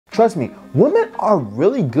Trust me, women are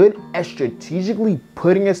really good at strategically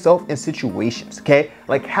putting herself in situations, okay?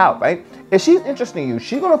 Like how, right? If she's interested in you,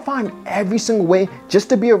 she's gonna find every single way just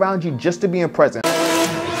to be around you, just to be in present.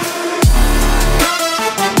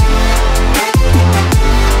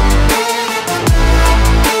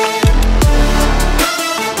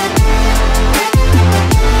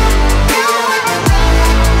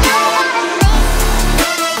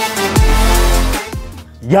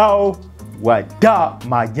 Yo, what up,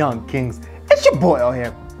 my young kings? It's your boy out here,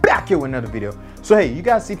 back here with another video. So hey, you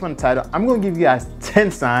guys see from the title, I'm gonna give you guys 10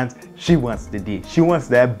 signs she wants the D. She wants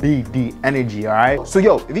that BD energy, all right? So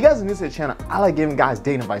yo, if you guys are new to the channel, I like giving guys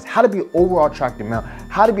dating advice, how to be an overall attractive male,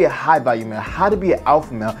 how to be a high value male, how to be an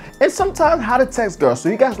alpha male, and sometimes how to text girls. So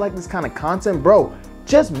you guys like this kind of content, bro,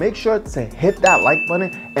 just make sure to hit that like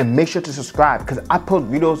button and make sure to subscribe because I post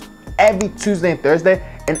videos every Tuesday and Thursday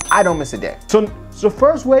and I don't miss a day. So the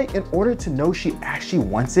first way in order to know she actually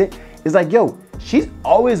wants it is like, yo, she's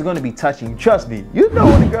always gonna be touching you. Trust me, you know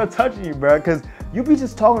when a girl touching you, bro, because you be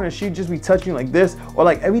just talking to her, she just be touching you like this, or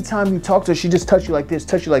like every time you talk to her, she just touch you like this,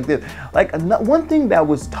 touch you like this. Like one thing that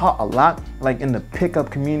was taught a lot, like in the pickup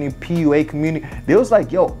community, PUA community, they was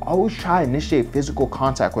like, yo, always try to initiate physical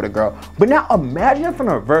contact with a girl. But now imagine it from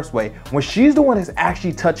the reverse way, when she's the one that's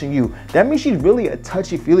actually touching you, that means she's really a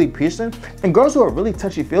touchy-feely person, and girls who are really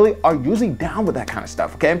touchy-feely are usually down with that kind of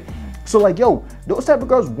stuff, okay? So like, yo, those type of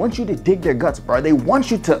girls want you to dig their guts, bro. They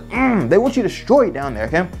want you to, they want you to destroy it down there,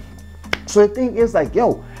 okay? So the thing is like,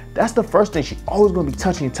 yo, that's the first thing. She always gonna be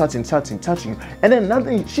touching you. And then another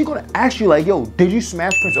thing, she gonna ask you like, yo, did you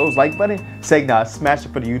smash Prince O's like button? Say, nah, smash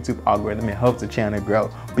it for the YouTube algorithm. It helps the channel grow.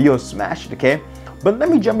 But yo, smash it, okay? But let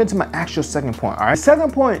me jump into my actual second point, all right?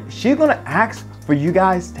 Second point, she's gonna ask for you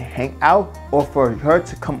guys to hang out or for her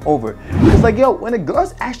to come over. Because like, yo, when a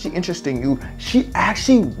girl's actually interested in you, she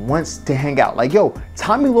actually wants to hang out. Like, yo,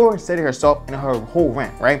 Tommy Lauren said it herself in her whole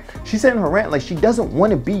rant, right? She said in her rant, like, she doesn't want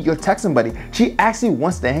to be your texting buddy. She actually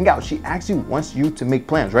wants to hang out. She actually wants you to make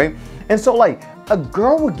plans, right? And so like, a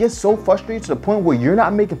girl will get so frustrated to the point where you're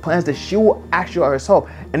not making plans that she will ask you out herself.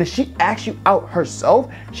 And if she asks you out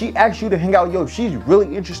herself, she asks you to hang out, yo, she's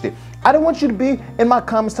really interested. I don't want you to be in my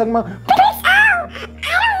comments talking about,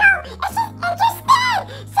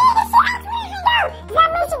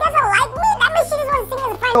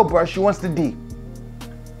 no, bro, she wants the D.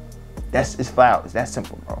 It's flat. It's that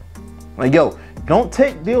simple, bro. Like, yo, don't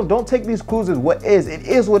take these clues as what is. It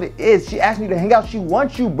is what it is. She asked me to hang out. She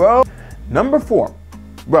wants you, bro. Number 4,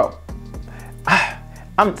 bro.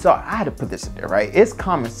 I'm sorry, I had to put this in there, right? It's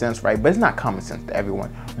common sense, right? But it's not common sense to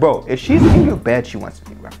everyone. Bro, if she's in your bed, she wants to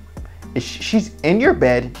be, bro. If she's in your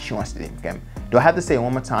bed, she wants to be, okay? Do I have to say it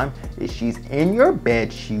one more time? If she's in your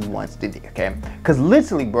bed, she wants to be, okay? Because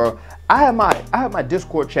literally, bro, I have my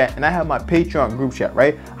Discord chat and I have my Patreon group chat,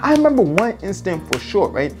 right? I remember one instant for sure,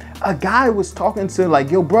 right? A guy was talking to like,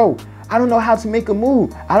 yo, bro, I don't know how to make a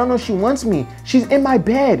move. I don't know if she wants me. She's in my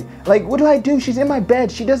bed. Like, what do I do? She's in my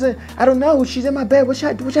bed. She doesn't, I don't know. She's in my bed. What should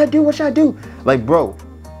I do? What should I do? What should I do? Like, bro,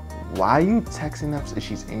 why are you texting us if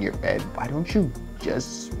she's in your bed? Why don't you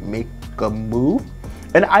just make a move?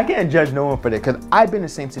 And I can't judge no one for that because I've been in the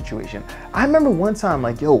same situation. I remember one time,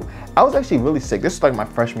 like, yo, I was actually really sick. This is like my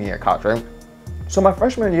freshman year of college, right? So my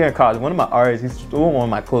freshman year in college, one of my RAs, he's still one of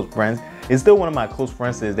my close friends. He's still one of my close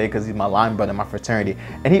friends to this day because he's my line brother in my fraternity.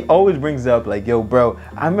 And he always brings up like, yo, bro,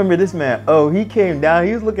 I remember this man, oh, he came down,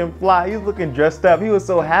 he was looking fly, he was looking dressed up, he was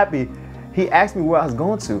so happy. He asked me where I was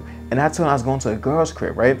going to, and I told him I was going to a girl's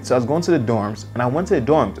crib, right? So I was going to the dorms, and I went to the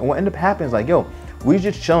dorms, and what ended up happening is like, yo, we were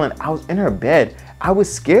just chilling. I was in her bed. I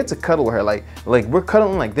was scared to cuddle with her. Like we're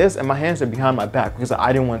cuddling like this, and my hands are behind my back because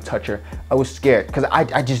I didn't want to touch her. I was scared because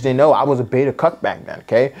I just didn't know. I was a beta cuck back then,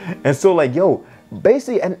 okay? And so like, yo,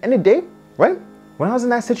 basically, at the end of the day, right? When I was in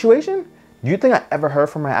that situation, do you think I ever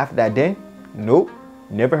heard from her after that day? Nope,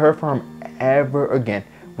 never heard from her ever again.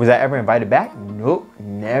 Was I ever invited back? Nope,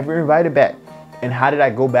 never invited back. And how did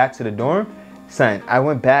I go back to the dorm? Son, I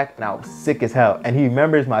went back and I was sick as hell. And he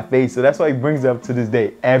remembers my face, so that's why he brings it up to this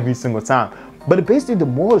day every single time. But basically the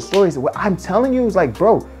moral of the story is what I'm telling you is like,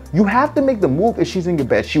 bro, you have to make the move if she's in your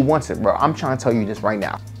bed. She wants it, bro. I'm trying to tell you this right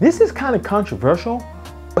now. This is kind of controversial,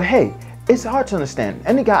 but hey, it's hard to understand.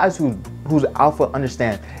 Any guys who's alpha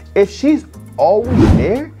understand. If she's always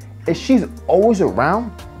there, if she's always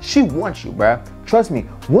around, she wants you, bro. Trust me,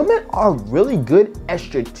 women are really good at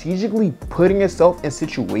strategically putting herself in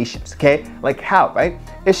situations, okay? Like how, right?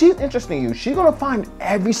 If she's interested in you, she's gonna find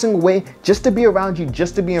every single way just to be around you,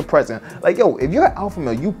 just to be in present. Like, yo, if you're an alpha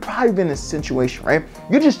male, you've probably been in a situation, right?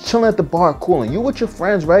 You're just chilling at the bar, cooling. You with your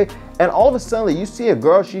friends, right? And all of a sudden, you see a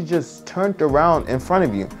girl, she just turned around in front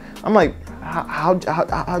of you. I'm like,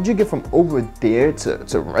 how'd you get from over there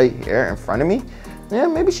to right here in front of me? Yeah,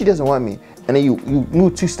 maybe she doesn't want me. And then you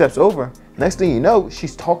move 2 steps over. Next thing you know,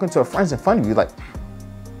 she's talking to her friends in front of you. Like,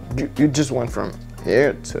 you just went from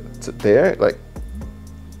here to there. Like,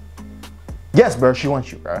 yes, bro, she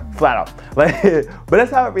wants you, bro, flat out. Like, but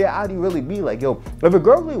that's how reality really be. Like, yo, if a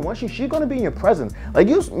girl really wants you, she's gonna be in your presence. Like,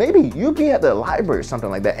 maybe you be at the library or something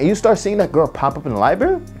like that, and you start seeing that girl pop up in the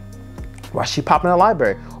library. Why she popping in the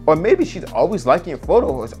library? Or maybe she's always liking your photo,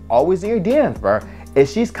 or is always in your DMs, bro. If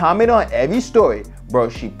she's commenting on every story, bro,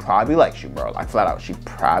 she probably likes you, bro. Like, flat out, she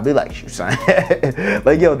probably likes you, son.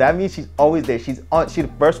 Like, yo, that means she's always there. She's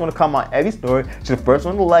the first one to come on every story. She's the first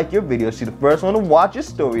one to like your videos. She's the first one to watch your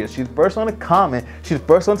stories. She's the first one to comment. She's the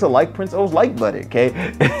first one to like Prince O's like button, okay?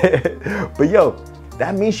 But yo,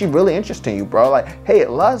 that means she's really interested in you, bro. Like, hey, a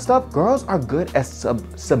lot of stuff, girls are good at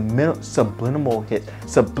subliminal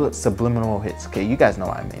hits, okay? You guys know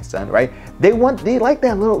what I mean, son, right? They like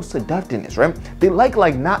that little seductiveness, right? They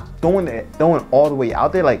like not throwing all the way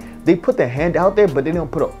out there. Like, they put their hand out there, but they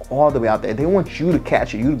don't put it all the way out there. They want you to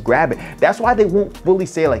catch it, you to grab it. That's why they won't fully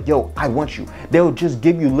say like, yo, I want you. They'll just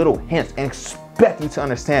give you little hints and expect you to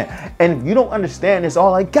understand. And if you don't understand, it's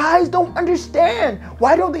all like, guys don't understand.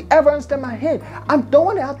 Why don't they ever understand my hint? I'm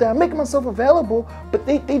throwing it out there, I'm making myself available, but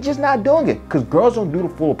they just not doing it. Because girls don't do the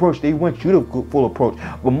full approach. They want you to do the full approach.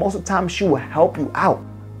 But most of the time, she will help you out.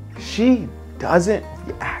 She doesn't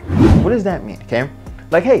react. What does that mean, okay?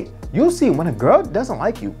 Like, hey, you'll see when a girl doesn't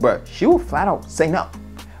like you, bro, she will flat out say no.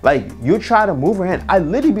 Like, you try to move her hand. I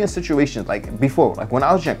literally be in situations like before, like when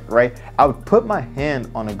I was younger, right? I would put my hand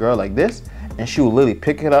on a girl like this, and she would literally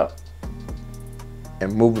pick it up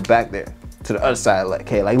and move it back there to the other side. Like,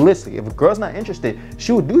 hey, like, listen, if a girl's not interested,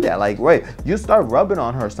 she would do that. Like, right, you start rubbing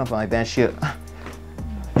on her or something like that, and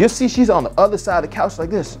you'll see she's on the other side of the couch like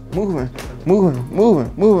this, moving,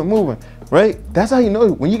 right? That's how you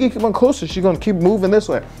know when you get one closer, she's gonna keep moving this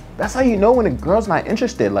way. That's how you know when a girl's not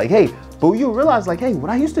interested. Like, hey, but you realize, like, hey,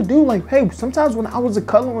 what I used to do, like, hey, sometimes when I was a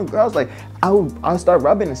cuddling with girls, like, I'll start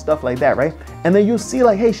rubbing and stuff like that, right? And then you'll see,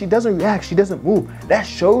 like, hey, she doesn't react, she doesn't move. That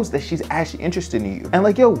shows that she's actually interested in you. And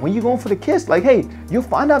like, yo, when you're going for the kiss, like, hey, you'll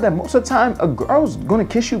find out that most of the time a girl's gonna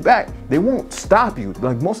kiss you back. They won't stop you.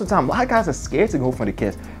 Like, most of the time, a lot of guys are scared to go for the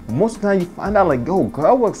kiss. Most of the time you find out, like, yo,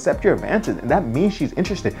 girl will accept your advances, and that means she's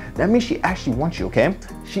interested. That means she actually wants you, okay?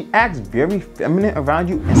 She acts very feminine around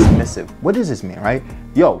you and submissive. What does this mean, right?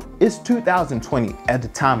 Yo, it's 2020 at the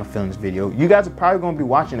time of filming this video. You guys are probably gonna be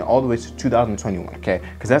watching it all the way to 2021, okay?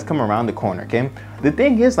 Because that's coming around the corner, okay? The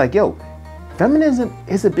thing is, like, yo, feminism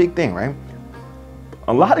is a big thing, right?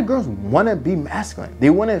 A lot of girls want to be masculine. They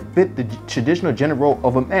want to fit the traditional gender role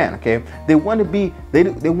of a man, okay? They want to be, they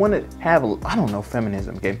want to have, I don't know,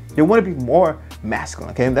 feminism, okay? They want to be more masculine,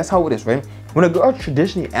 okay? That's how it is, right? When a girl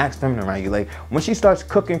traditionally acts feminine around you, like when she starts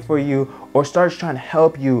cooking for you or starts trying to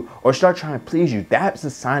help you or starts trying to please you, that's a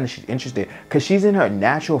sign that she's interested because she's in her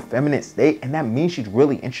natural feminine state, and that means she's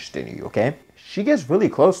really interested in you, okay? She gets really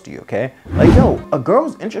close to you, okay? Like, yo, a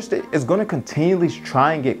girl's interested is gonna continually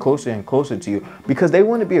try and get closer and closer to you because they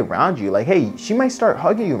want to be around you. Like, hey, she might start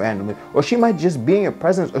hugging you randomly, or she might just be in your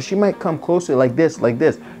presence, or she might come closer like this, like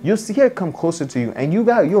this. You'll see her come closer to you, and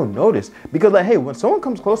you'll notice because, like, hey, when someone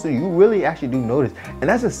comes closer, you really actually do notice, and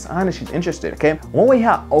that's a sign that she's interested, okay? One way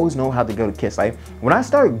how I always know how to go to kiss, like when I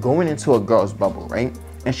start going into a girl's bubble, right,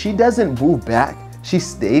 and she doesn't move back, she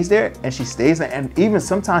stays there and she stays there, and even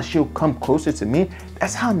sometimes she'll come closer to me.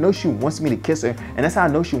 That's how I know she wants me to kiss her, and that's how I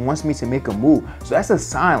know she wants me to make a move. So that's a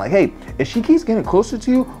sign, like, hey, if she keeps getting closer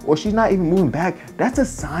to you or she's not even moving back, that's a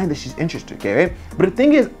sign that she's interested, okay, right? But the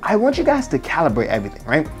thing is, I want you guys to calibrate everything,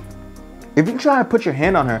 right? If you try to put your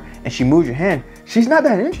hand on her and she moves your hand, she's not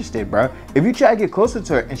that interested, bro. If you try to get closer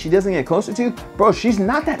to her and she doesn't get closer to you, bro, she's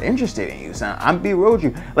not that interested in you, son. I'm be real with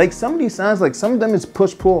you. Like, some of these signs, like some of them is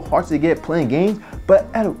push, pull, hard to get, playing games. But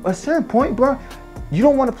at a certain point, bro, you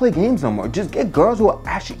don't want to play games no more. Just get girls who are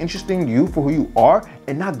actually interested in you for who you are,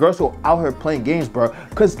 and not girls who are out here playing games, bro.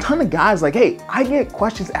 Because a ton of guys, like, hey, I get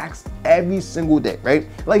questions asked every single day, right?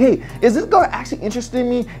 Like, hey, is this girl actually interested in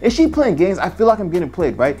me? Is she playing games? I feel like I'm getting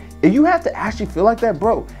played, right? If you have to actually feel like that,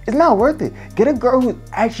 bro, it's not worth it. Get a girl who's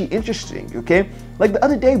actually interested in you, okay? Like the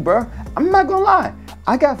other day, bro, I'm not gonna lie,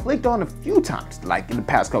 I got flaked on a few times, like in the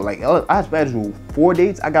past couple, like I scheduled 4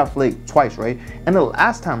 dates, I got flaked twice, right? And the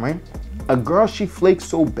last time, right, a girl, she flaked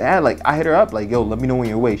so bad, like I hit her up like, yo, let me know when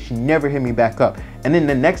you're away. She never hit me back up. And then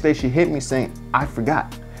the next day she hit me saying, I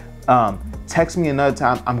forgot. Text me another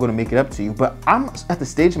time, I'm gonna make it up to you. But I'm at the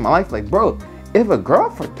stage in my life, like, bro, if a girl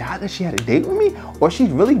forgot that she had a date with me, or she's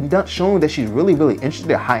really not showing that she's really, really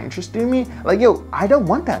interested, high interested in me, like, yo, I don't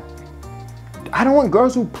want that. I don't want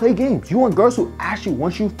girls who play games. You want girls who actually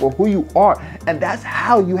want you for who you are. And that's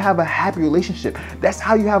how you have a happy relationship. That's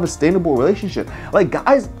how you have a sustainable relationship. Like,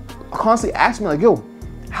 guys constantly ask me like, yo,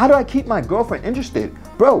 how do I keep my girlfriend interested?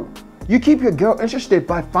 Bro, you keep your girl interested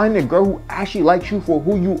by finding a girl who actually likes you for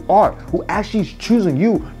who you are, who actually is choosing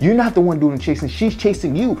you. You're not the one doing the chasing, she's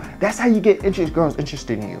chasing you. That's how you get girls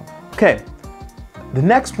interested in you. Okay, the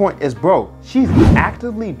next point is, bro, she's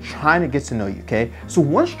actively trying to get to know you, okay? So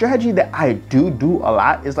one strategy that I do a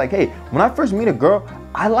lot is like, hey, when I first meet a girl,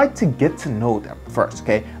 I like to get to know them first,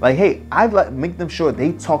 okay? Like, hey, I like make them sure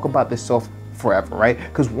they talk about themselves forever, right?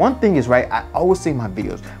 Because one thing is, right, I always say in my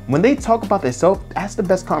videos, when they talk about themselves, that's the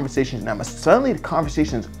best conversation to them. Suddenly the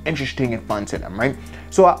conversation is interesting and fun to them, right?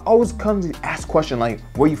 So I always come to ask questions like,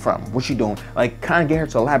 where you from? What you doing? Like, kind of get her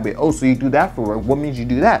to elaborate. Oh, so you do that for work? What means you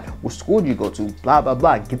do that? What school do you go to? Blah, blah,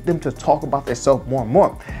 blah. Get them to talk about themselves more and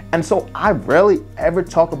more. And so I rarely ever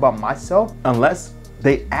talk about myself unless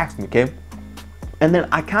they ask me, okay? And then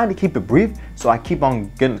I kind of keep it brief, so I keep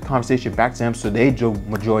on getting the conversation back to them so they do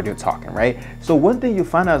majority of talking, right? So one thing you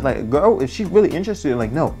find out is like, girl, if she's really interested,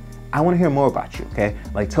 like, no, I want to hear more about you, okay?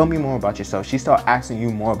 Like, tell me more about yourself. She start asking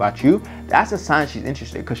you more about you. That's a sign she's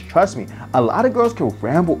interested, because trust me, a lot of girls can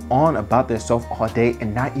ramble on about themselves all day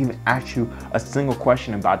and not even ask you a single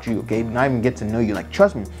question about you, okay? Not even get to know you. Like,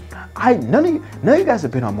 trust me, none of you guys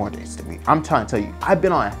have been on more dates than me. I'm trying to tell you, I've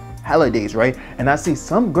been on hella days, right? And I see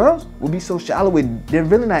some girls will be so shallow with, they're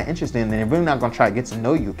really not interested and they're really not gonna try to get to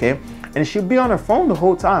know you, okay? And she'll be on her phone the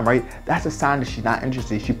whole time, right? That's a sign that she's not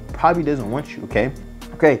interested. She probably doesn't want you, okay?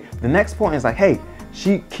 Okay, the next point is like, hey,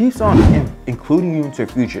 she keeps on including you into her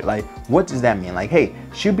future. Like, what does that mean? Like, hey,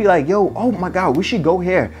 she'll be like, yo, oh my God, we should go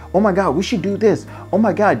here. Oh my God, we should do this. Oh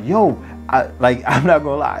my God, yo, I'm not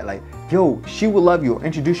gonna lie, like, yo, she will love you or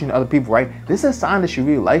introduce you to other people, right? This is a sign that she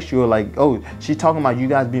really likes you, or like, oh, she's talking about you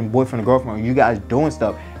guys being boyfriend and girlfriend, or you guys doing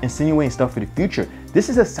stuff, insinuating stuff for the future. This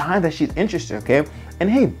is a sign that she's interested, okay? And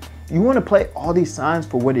hey, you want to play all these signs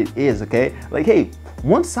for what it is, okay? Like, hey,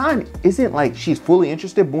 one sign isn't like she's fully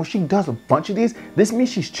interested, but when she does a bunch of these, this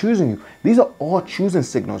means she's choosing you. These are all choosing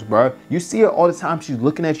signals, bro. You see her all the time, she's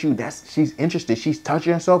looking at you, she's interested. She's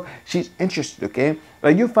touching herself, she's interested, okay?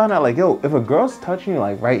 Like, you find out like, yo, if a girl's touching you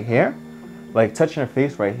like right here, like touching her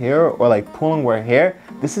face right here, or like pulling her hair,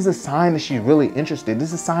 this is a sign that she's really interested. This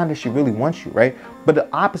is a sign that she really wants you, right? But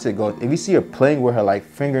the opposite goes, if you see her playing with her like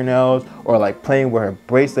fingernails, or like playing with her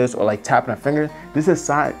bracelets, or like tapping her fingers, this is a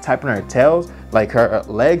sign, tapping her tails, like her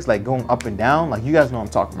legs, like going up and down. Like, you guys know what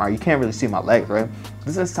I'm talking about. You can't really see my legs, right?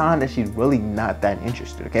 This is a sign that she's really not that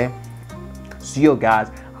interested, okay? So yo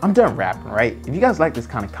guys, I'm done rapping, right? If you guys like this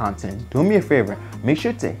kind of content, do me a favor, make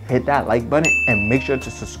sure to hit that like button and make sure to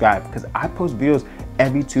subscribe, because I post videos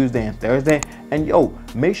every Tuesday and Thursday. And yo,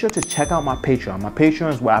 make sure to check out my Patreon. My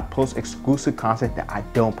Patreon is where I post exclusive content that I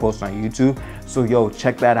don't post on YouTube. So yo,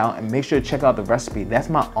 check that out, and make sure to check out the recipe. That's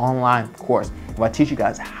my online course where I teach you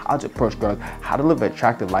guys how to approach girls, how to live an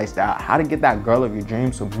attractive lifestyle, how to get that girl of your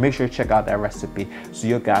dreams. So make sure to check out that recipe. So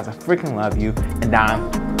yo guys, I freaking love you, and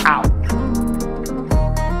I'm out.